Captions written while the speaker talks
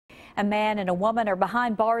A man and a woman are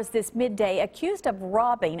behind bars this midday accused of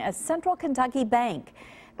robbing a Central Kentucky bank.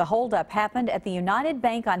 The holdup happened at the United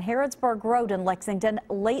Bank on Harrodsburg Road in Lexington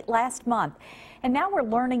late last month. And now we're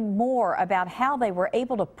learning more about how they were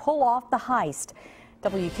able to pull off the heist.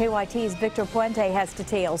 WKYT's Victor Puente has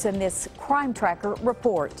details in this Crime Tracker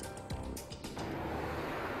report.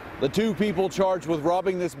 The two people charged with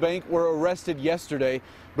robbing this bank were arrested yesterday,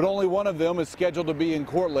 but only one of them is scheduled to be in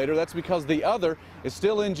court later. That's because the other is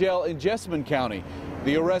still in jail in Jessamine County.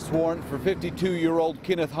 The arrest warrant for 52-year-old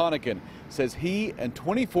Kenneth Honiken says he and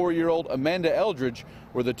 24-year-old Amanda Eldridge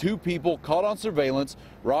were the two people caught on surveillance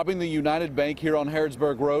robbing the United Bank here on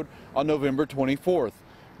Harrodsburg Road on November 24th.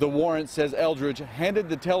 The warrant says Eldridge handed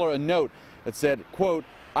the teller a note that said, quote,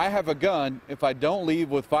 "I have a gun. If I don't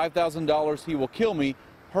leave with $5,000, he will kill me.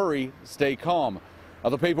 Hurry, stay calm."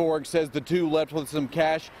 The paperwork says the two left with some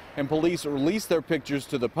cash, and police released their pictures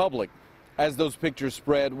to the public. As those pictures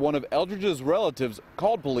spread, one of Eldridge's relatives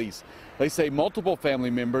called police. They say multiple family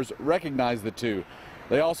members recognize the two.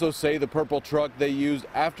 They also say the purple truck they used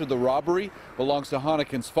after the robbery belongs to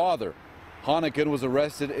Honiken's father. Honiken was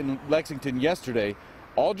arrested in Lexington yesterday.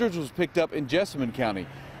 Eldridge was picked up in Jessamine County.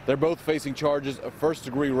 They're both facing charges of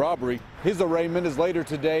first-degree robbery. His arraignment is later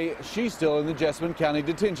today. She's still in the Jessamine County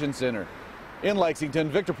Detention Center. In Lexington,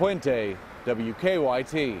 Victor Puente,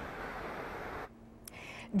 WKYT.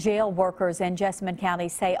 Jail workers in Jessamine County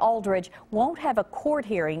say Eldridge won't have a court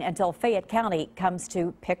hearing until Fayette County comes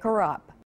to pick her up.